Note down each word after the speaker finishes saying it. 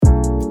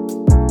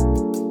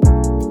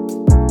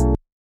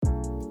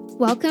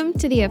Welcome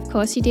to the Of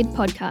Course You Did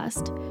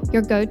podcast,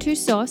 your go-to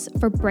source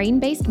for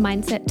brain-based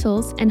mindset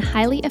tools and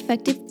highly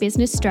effective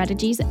business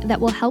strategies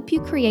that will help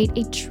you create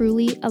a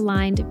truly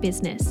aligned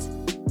business.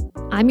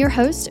 I'm your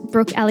host,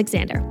 Brooke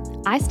Alexander.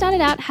 I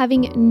started out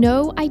having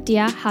no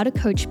idea how to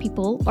coach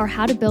people or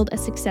how to build a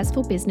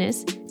successful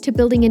business to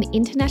building an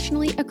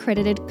internationally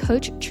accredited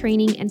coach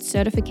training and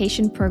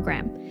certification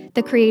program,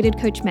 the Created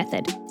Coach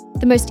Method,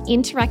 the most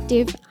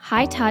interactive,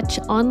 high-touch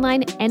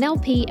online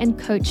NLP and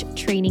coach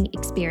training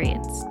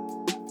experience.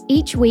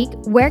 Each week,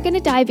 we're going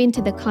to dive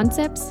into the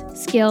concepts,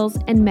 skills,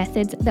 and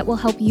methods that will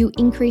help you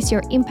increase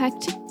your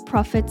impact,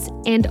 profits,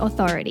 and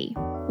authority.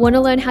 Want to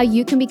learn how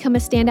you can become a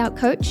standout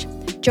coach?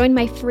 Join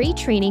my free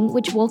training,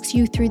 which walks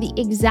you through the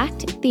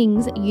exact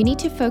things you need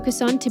to focus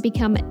on to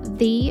become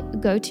the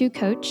go-to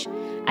coach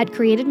at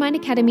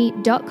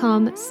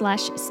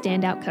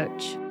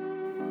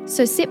createdmindacademy.com/standoutcoach.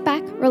 So sit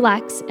back,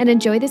 relax, and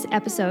enjoy this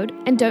episode,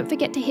 and don't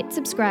forget to hit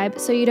subscribe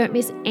so you don't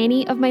miss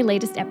any of my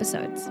latest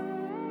episodes.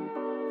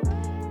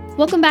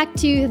 Welcome back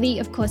to the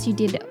Of Course You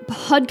Did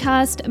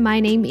podcast.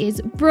 My name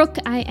is Brooke.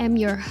 I am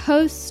your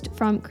host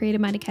from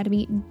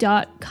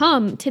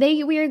createdmindacademy.com.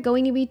 Today we are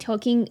going to be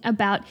talking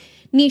about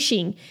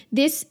niching.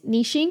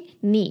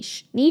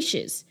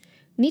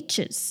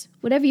 Niches,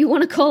 whatever you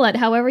want to call it,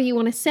 however you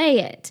want to say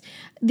it.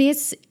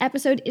 This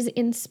episode is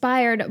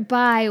inspired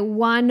by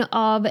one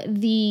of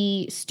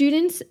the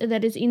students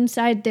that is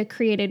inside the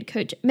Created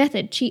Coach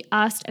Method. She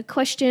asked a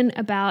question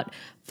about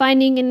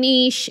finding a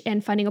niche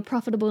and finding a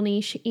profitable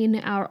niche in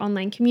our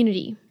online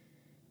community.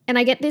 And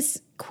I get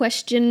this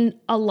question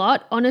a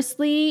lot.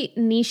 Honestly,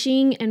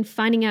 niching and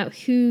finding out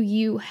who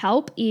you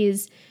help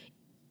is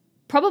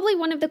probably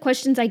one of the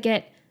questions I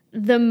get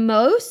the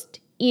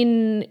most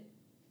in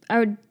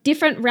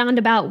different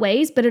roundabout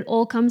ways, but it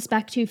all comes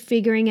back to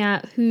figuring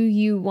out who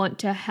you want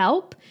to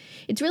help.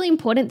 It's really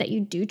important that you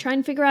do try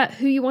and figure out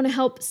who you want to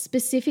help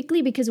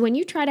specifically, because when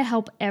you try to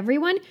help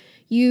everyone,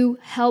 you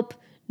help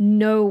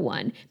no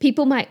one.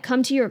 People might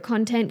come to your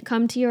content,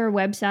 come to your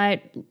website,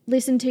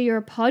 listen to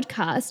your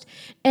podcast,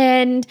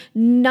 and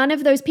none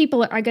of those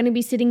people are going to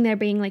be sitting there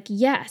being like,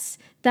 yes,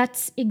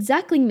 that's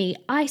exactly me.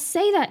 I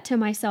say that to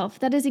myself.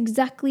 That is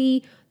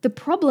exactly the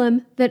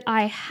problem that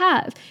I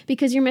have,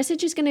 because your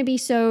message is going to be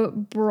so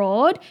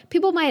broad.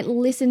 People might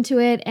listen to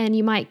it and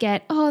you might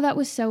get, oh, that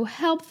was so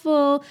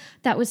helpful.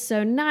 That was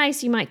so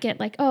nice. You might get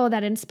like, oh,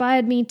 that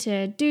inspired me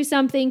to do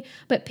something.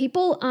 But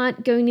people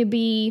aren't going to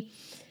be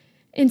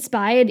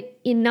inspired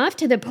enough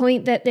to the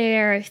point that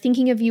they're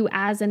thinking of you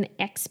as an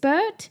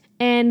expert,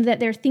 and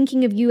that they're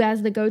thinking of you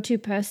as the go-to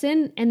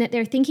person, and that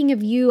they're thinking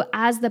of you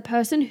as the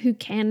person who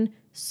can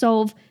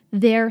solve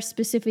their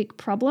specific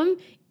problem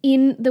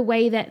in the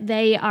way that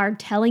they are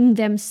telling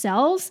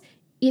themselves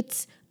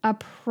it's a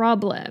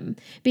problem.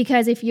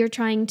 Because if you're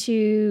trying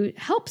to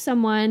help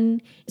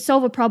someone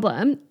solve a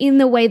problem in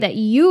the way that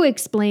you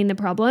explain the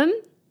problem,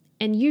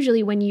 and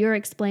usually when you're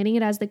explaining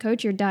it as the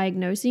coach, you're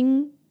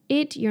diagnosing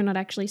it, you're not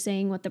actually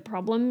saying what the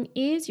problem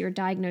is, you're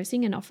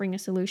diagnosing and offering a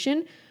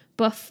solution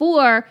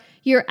before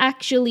you're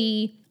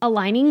actually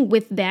aligning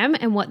with them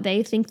and what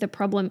they think the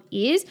problem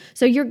is.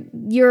 So you're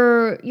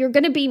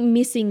going to be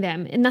missing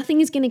them, and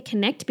nothing is going to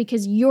connect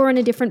because you're on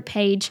a different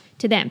page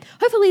to them.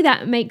 Hopefully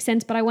that makes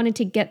sense, but I wanted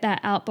to get that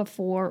out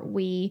before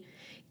we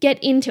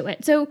get into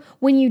it. So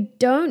when you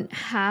don't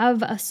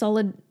have a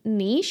solid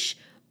niche,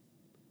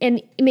 and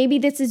maybe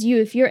this is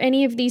you, if you're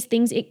any of these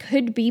things, it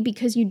could be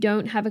because you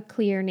don't have a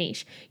clear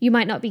niche. You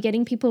might not be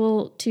getting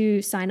people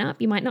to sign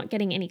up. You might not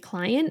getting any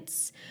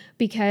clients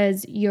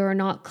because you're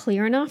not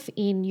clear enough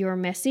in your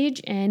message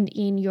and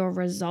in your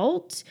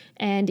results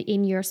and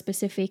in your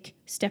specific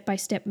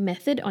step-by-step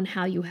method on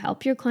how you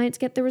help your clients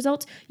get the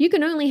results. You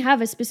can only have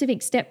a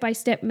specific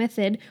step-by-step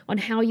method on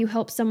how you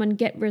help someone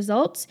get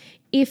results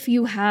if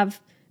you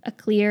have a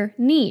clear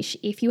niche,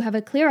 if you have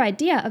a clear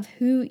idea of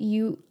who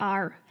you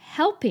are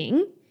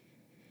helping,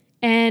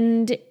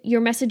 and your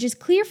message is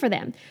clear for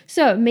them.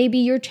 So maybe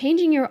you're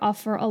changing your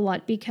offer a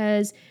lot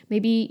because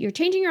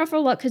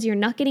you're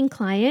not getting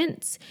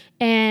clients,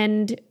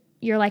 and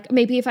you're like,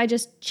 maybe if I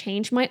just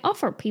change my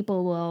offer,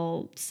 people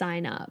will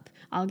sign up.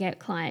 I'll get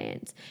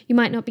clients. You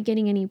might not be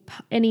getting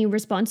any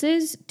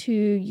responses to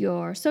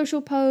your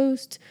social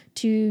posts,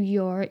 to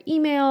your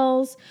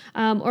emails,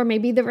 or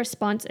maybe the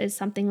response is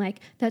something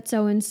like, that's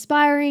so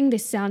inspiring.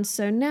 This sounds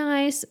so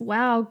nice.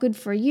 Wow, good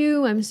for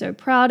you. I'm so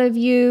proud of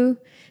you.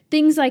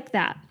 Things like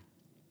that.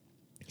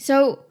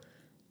 So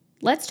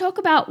let's talk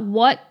about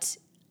what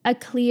a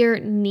clear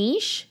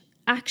niche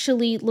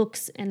actually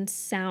looks and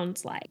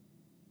sounds like.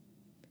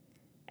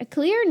 A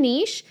clear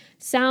niche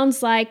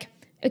sounds like,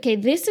 okay,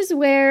 this is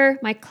where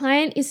my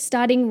client is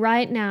starting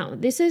right now.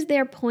 This is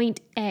their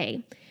point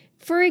A.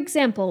 For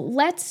example,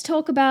 let's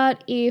talk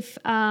about if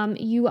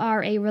you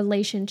are a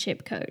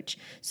relationship coach.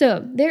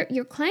 So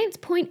your client's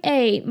point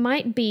A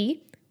might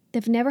be,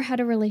 they've never had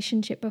a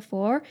relationship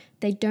before.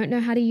 They don't know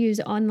how to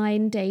use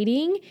online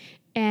dating,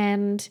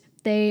 and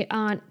they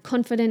aren't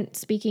confident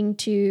speaking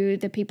to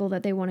the people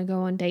that they want to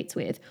go on dates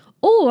with.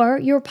 Or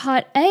your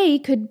part A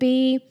could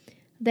be,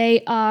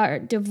 they are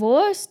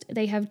divorced,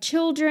 they have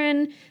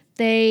children,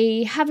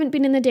 they haven't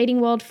been in the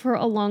dating world for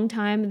a long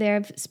time.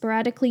 They've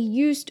sporadically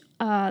used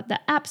the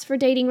apps for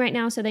dating right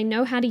now, so they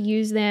know how to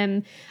use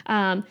them.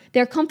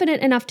 They're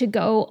confident enough to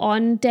go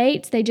on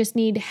dates. They just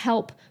need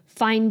help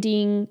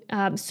finding,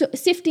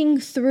 sifting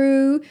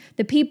through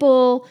the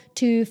people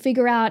to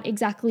figure out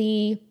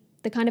exactly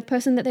the kind of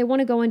person that they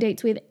want to go on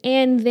dates with,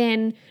 and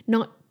then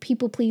not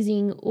people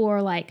pleasing,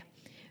 or like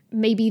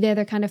maybe they're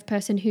the kind of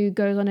person who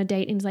goes on a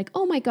date and is like,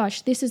 oh my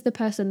gosh, this is the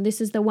person, this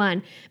is the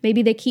one.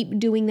 Maybe they keep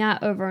doing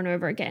that over and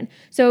over again.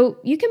 So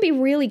you can be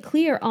really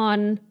clear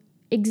on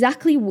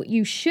exactly what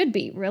you should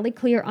be, really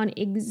clear on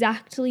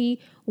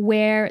exactly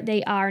where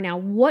they are now.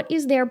 What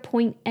is their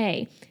point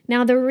A?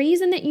 Now, the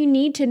reason that you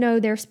need to know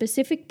their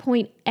specific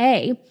point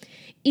A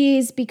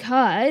is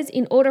because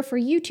in order for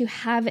you to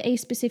have a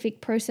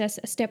specific process,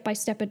 a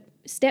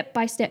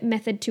step-by-step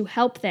method to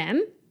help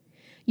them,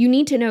 you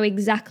need to know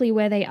exactly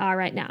where they are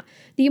right now.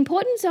 The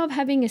importance of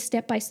having a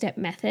step-by-step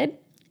method,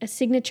 a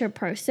signature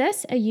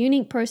process, a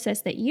unique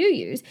process that you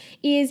use,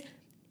 is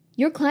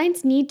your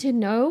clients need to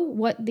know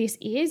what this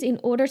is in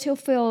order to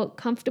feel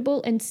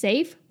comfortable and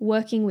safe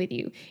working with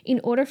you, in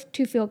order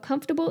to feel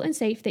comfortable and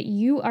safe that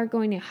you are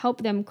going to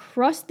help them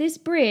cross this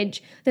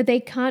bridge that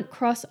they can't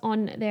cross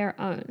on their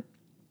own.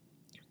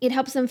 It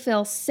helps them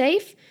feel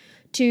safe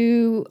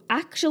to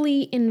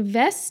actually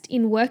invest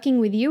in working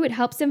with you. It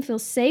helps them feel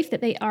safe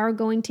that they are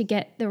going to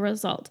get the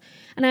result.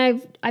 And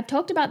I've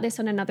talked about this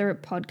on another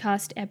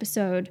podcast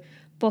episode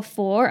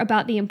before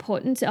about the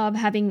importance of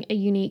having a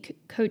unique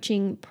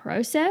coaching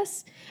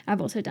process.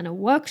 I've also done a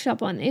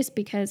workshop on this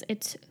because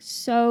it's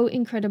so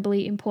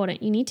incredibly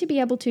important. You need to be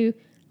able to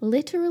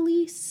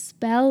literally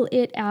spell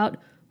it out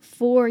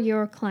for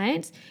your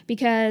clients,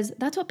 because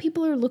that's what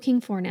people are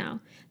looking for now.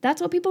 That's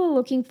what people are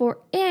looking for,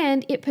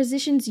 and it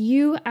positions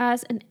you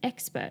as an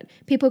expert.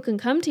 People can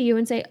come to you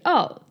and say,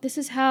 oh, this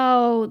is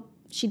how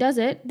she does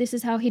it. This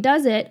is how he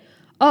does it.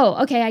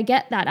 Oh, okay, I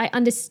get that. I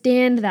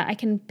understand that. I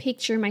can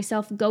picture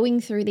myself going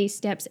through these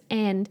steps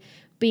and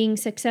being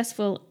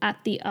successful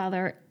at the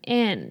other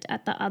end,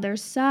 at the other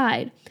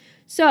side.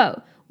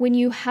 So when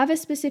you have a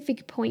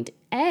specific point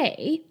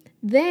A,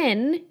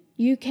 then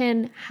you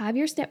can have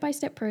your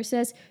step-by-step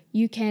process.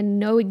 You can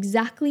know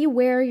exactly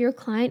where your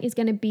client is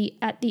going to be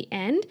at the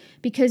end,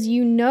 because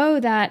you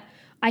know that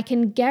I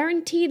can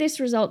guarantee this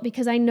result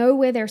because I know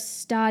where they're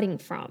starting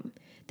from.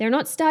 They're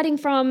not starting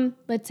from,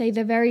 let's say,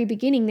 the very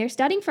beginning. They're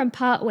starting from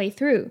part way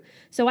through.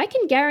 So I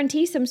can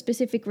guarantee some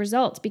specific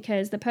results,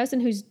 because the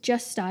person who's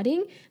just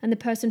starting and the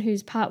person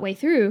who's part way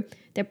through,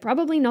 they're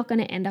probably not going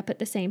to end up at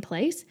the same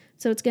place.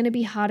 So it's going to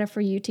be harder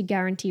for you to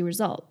guarantee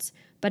results.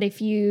 But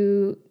if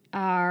you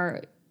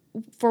are,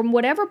 from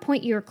whatever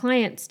point your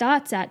client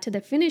starts at to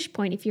the finish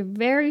point, if you're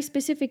very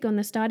specific on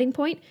the starting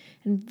point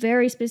and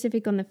very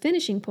specific on the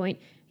finishing point,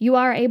 you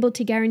are able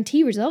to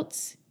guarantee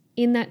results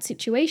in that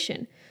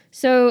situation.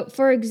 So,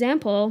 for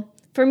example,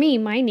 for me,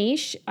 my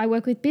niche, I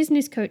work with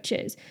business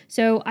coaches.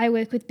 So I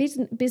work with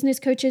business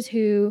coaches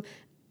who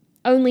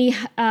only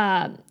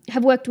have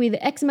worked with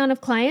X amount of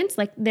clients.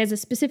 Like there's a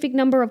specific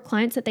number of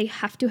clients that they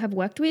have to have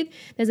worked with.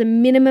 There's a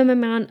minimum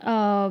amount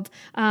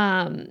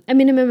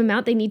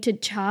they need to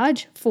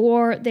charge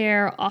for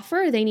their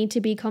offer. They need to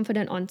be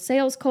confident on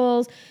sales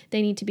calls.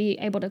 They need to be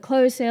able to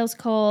close sales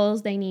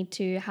calls. They need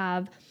to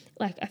have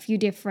like a few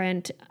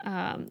different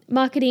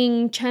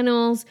marketing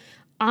channels.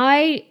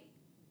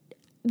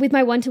 With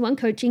my one-to-one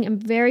coaching, I'm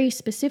very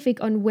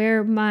specific on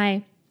where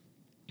my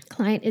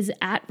client is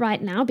at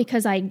right now,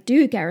 because I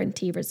do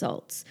guarantee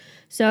results.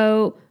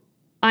 So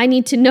I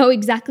need to know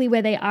exactly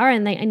where they are,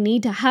 and I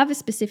need to have a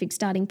specific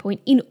starting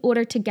point in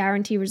order to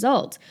guarantee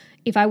results.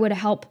 If I were to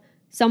help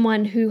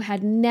someone who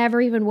had never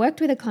even worked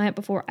with a client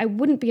before, I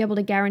wouldn't be able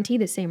to guarantee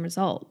the same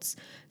results.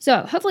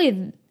 So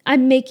hopefully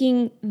I'm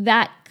making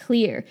that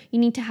clear. You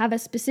need to have a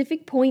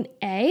specific point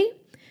A.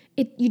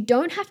 You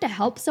don't have to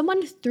help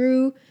someone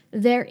through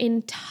their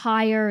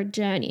entire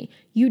journey.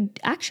 You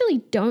actually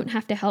don't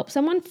have to help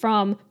someone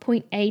from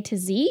point A to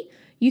Z.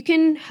 You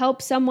can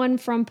help someone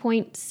from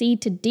point C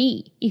to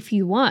D if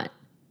you want.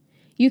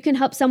 You can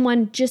help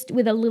someone just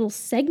with a little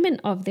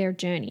segment of their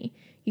journey.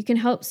 You can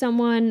help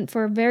someone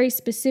for a very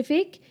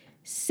specific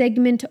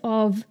segment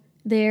of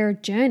their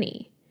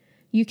journey.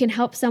 You can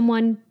help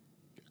someone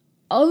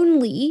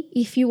only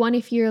if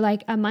you're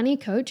like a money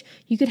coach,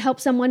 you could help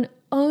someone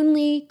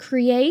only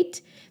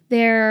create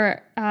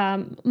their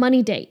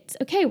money dates.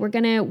 Okay, we're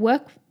going to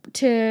work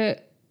to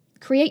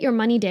create your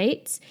money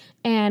dates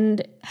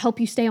and help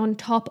you stay on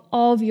top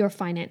of your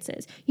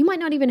finances. You might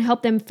not even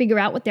help them figure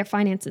out what their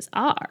finances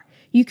are.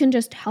 You can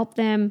just help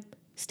them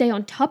stay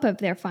on top of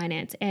their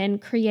finance and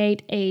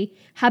create a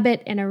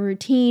habit and a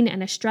routine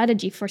and a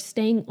strategy for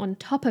staying on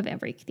top of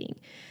everything.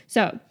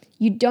 So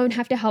you don't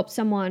have to help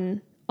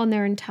someone on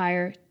their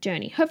entire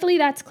journey. Hopefully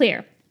that's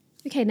clear.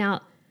 Okay,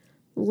 now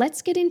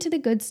let's get into the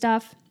good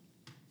stuff.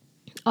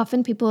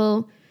 Often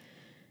people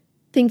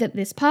think that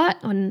this part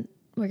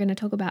we're going to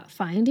talk about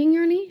finding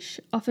your niche.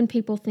 Often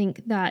people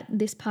think that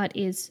this part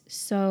is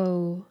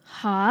so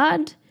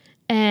hard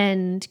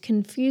and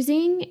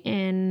confusing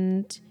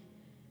and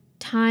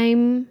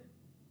time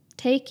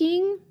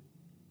taking.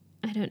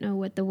 I don't know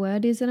what the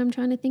word is that I'm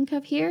trying to think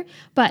of here,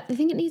 but I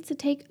think it needs to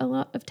take a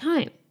lot of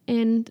time.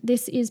 And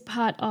this is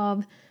part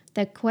of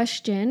the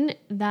question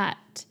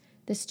that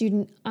the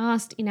student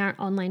asked in our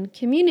online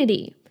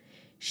community.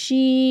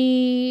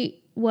 She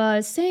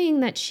was saying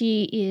that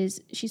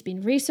she's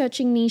been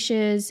researching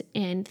niches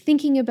and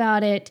thinking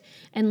about it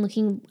and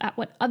looking at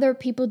what other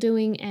people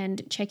doing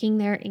and checking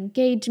their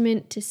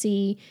engagement to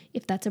see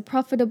if that's a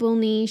profitable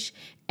niche.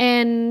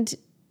 And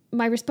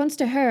my response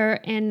to her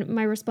and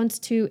my response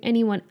to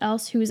anyone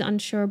else who is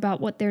unsure about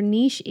what their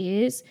niche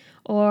is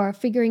or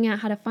figuring out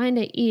how to find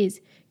it is,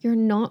 you're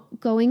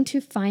not going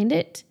to find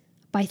it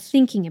by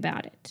thinking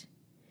about it.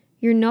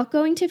 You're not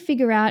going to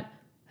figure out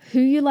who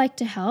you like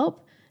to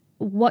help,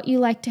 what you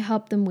like to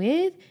help them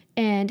with,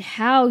 and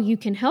how you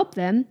can help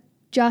them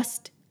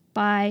just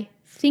by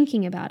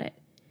thinking about it.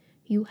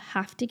 You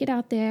have to get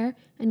out there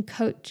and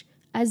coach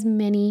as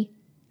many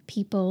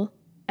people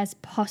as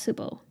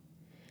possible.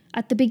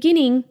 At the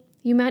beginning,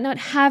 you might not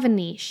have a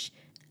niche,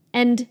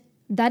 and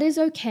that is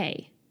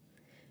okay.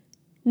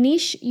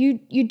 Niche,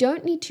 you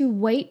don't need to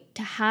wait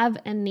to have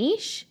a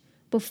niche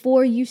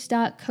before you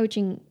start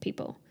coaching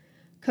people.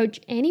 Coach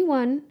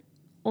anyone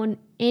on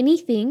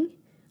anything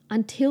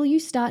until you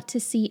start to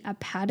see a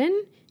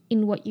pattern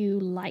in what you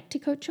like to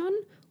coach on,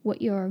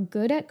 what you're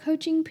good at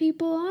coaching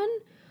people on,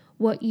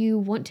 what you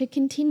want to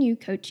continue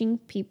coaching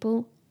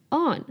people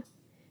on.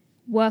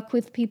 Work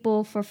with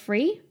people for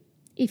free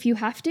if you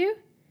have to.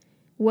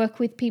 Work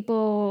with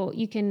people,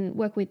 you can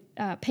work with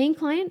paying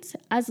clients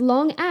as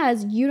long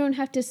as you don't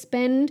have to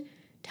spend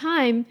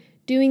time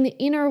doing the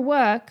inner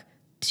work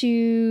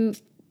to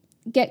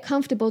get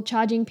comfortable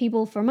charging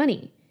people for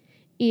money.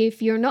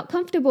 If you're not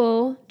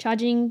comfortable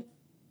charging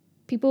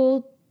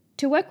people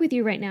to work with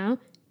you right now,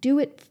 do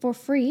it for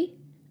free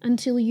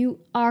until you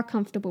are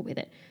comfortable with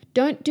it.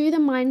 Don't do the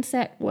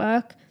mindset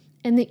work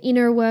and the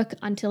inner work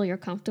until you're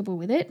comfortable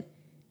with it.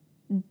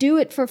 Do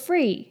it for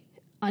free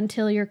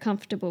until you're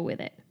comfortable with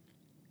it.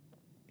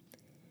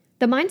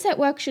 The mindset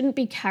work shouldn't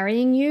be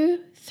carrying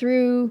you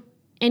through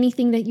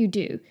anything that you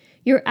do.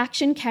 Your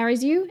action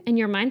carries you, and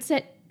your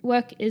mindset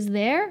work is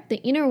there, the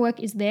inner work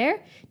is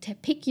there to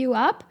pick you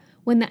up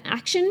when the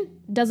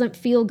action doesn't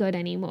feel good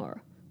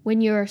anymore,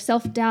 when you're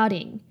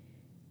self-doubting.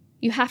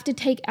 You have to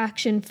take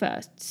action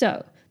first.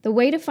 So the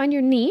way to find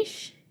your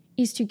niche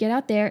is to get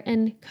out there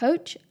and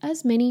coach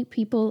as many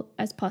people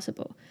as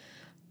possible.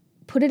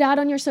 Put it out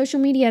on your social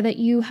media that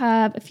you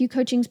have a few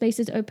coaching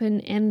spaces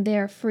open and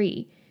they're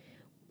free.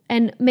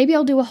 And maybe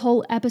I'll do a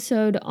whole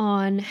episode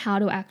on how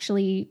to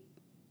actually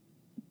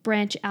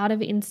branch out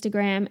of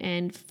Instagram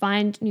and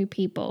find new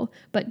people.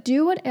 But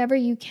do whatever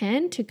you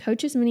can to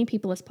coach as many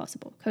people as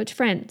possible. Coach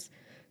friends,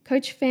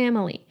 coach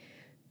family,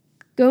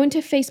 go into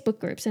Facebook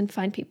groups and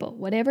find people,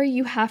 whatever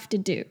you have to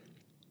do.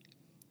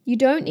 You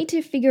don't need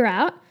to figure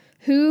out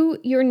who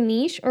your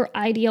niche or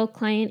ideal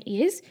client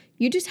is.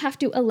 You just have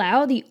to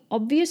allow the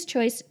obvious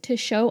choice to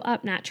show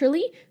up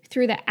naturally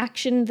through the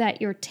action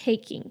that you're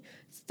taking,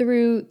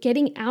 through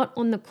getting out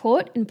on the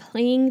court and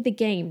playing the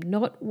game,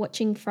 not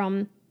watching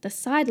from the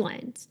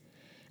sidelines.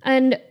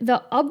 And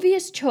the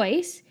obvious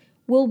choice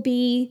will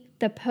be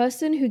the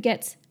person who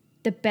gets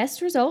the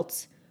best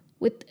results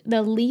with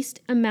the least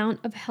amount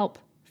of help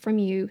from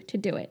you to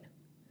do it.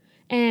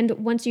 And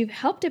once you've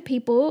helped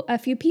a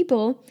few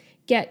people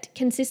get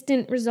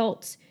consistent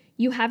results,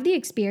 you have the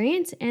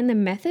experience and the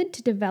method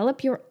to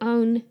develop your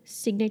own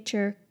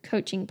signature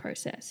coaching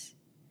process.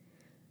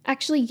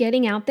 Actually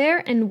getting out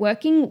there and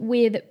working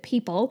with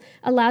people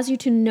allows you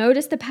to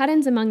notice the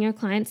patterns among your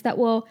clients that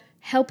will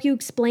help you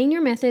explain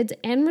your methods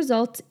and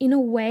results in a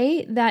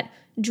way that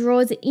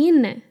draws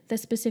in the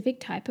specific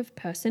type of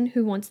person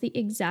who wants the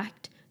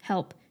exact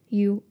help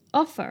you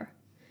offer.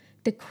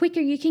 The quicker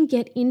you can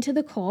get into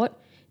the court,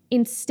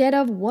 instead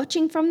of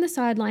watching from the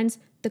sidelines,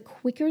 the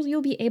quicker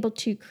you'll be able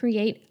to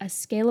create a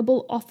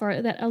scalable offer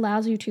that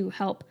allows you to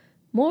help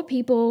more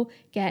people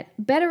get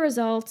better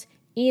results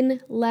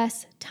in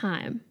less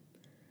time.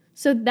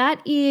 So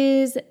that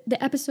is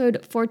the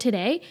episode for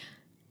today.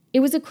 It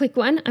was a quick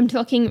one. I'm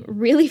talking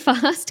really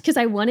fast because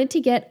I wanted to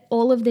get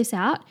all of this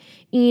out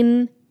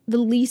in the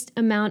least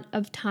amount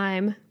of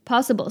time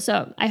possible.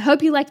 So I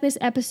hope you like this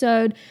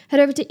episode. Head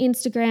over to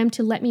Instagram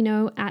to let me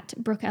know at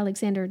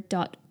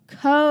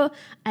brookealexander.co.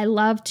 I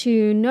love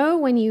to know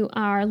when you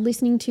are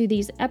listening to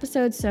these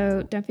episodes,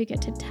 so don't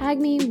forget to tag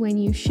me when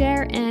you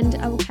share, and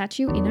I will catch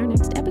you in our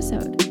next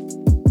episode.